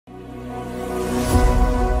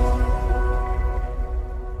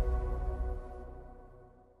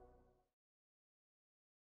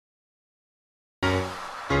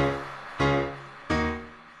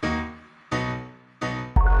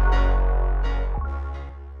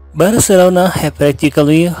Barcelona have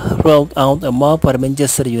practically rolled out a mall for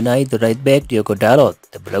Manchester United right back Diogo Dalot.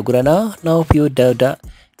 The Blaugrana now view the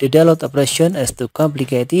Dalot operation as too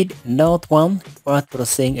complicated, not one worth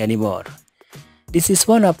pursuing anymore. This is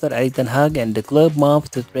one after Erik ten Hag and the club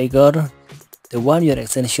moved to trigger the one-year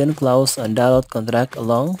extension clause on Dalot contract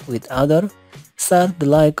along with other stars the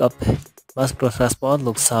like of Marcos Rashford,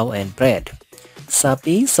 Luxau and Brad.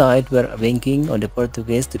 Sapi side were banking on the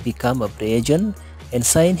Portuguese to become a free agent and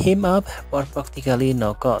sign him up for practically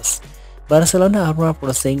no cost. Barcelona are now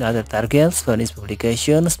pursuing other targets. From his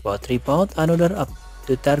publication, Sport report another of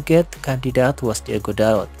the target candidate was Diogo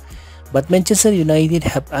Dalot. But Manchester United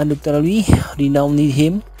have undoubtedly renowned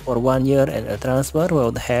him for 1 year and a transfer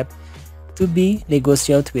will have to be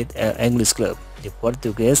negotiated with an English club. The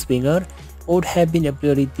Portuguese winger would have been a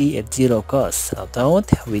priority at zero cost, although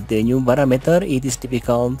with the new parameter it is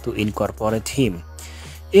difficult to incorporate him.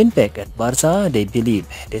 In fact, at Barca, they believe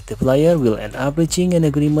that the player will end up reaching an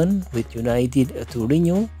agreement with United to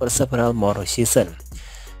renew for several more seasons.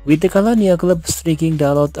 With the Catalonia club streaking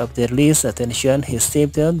Dalot of their list, attention has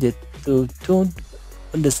shifted to two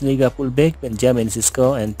Bundesliga fullback Benjamin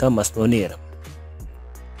Sesko and Thomas Munir.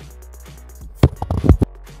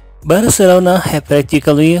 Barcelona have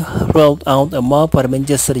practically rolled out a mall for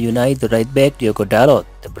Manchester United right back Diogo Dalot.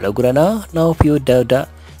 The Blaugrana now view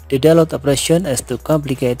the Dalot operation as too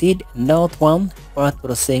complicated, not one worth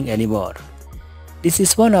pursuing anymore. This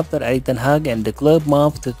is one after Erik ten Hag and the club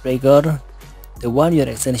moved to trigger the one-year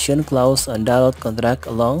extension clause on Dalot contract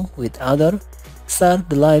along with other stars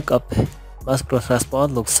the like of Marcos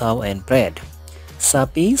Rashford, Luxau and Brad.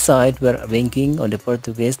 Sapi side were banking on the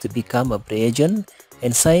Portuguese to become a free agent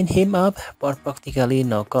and sign him up for practically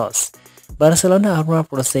no cost. Barcelona are now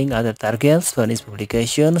pursuing other targets. From his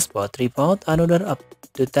publication, Sport report another of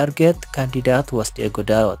the target candidate was Diogo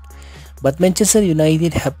Dalot. But Manchester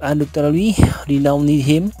United have undoubtedly renowned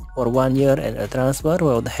him for 1 year and a transfer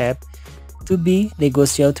will have to be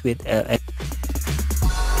negotiated with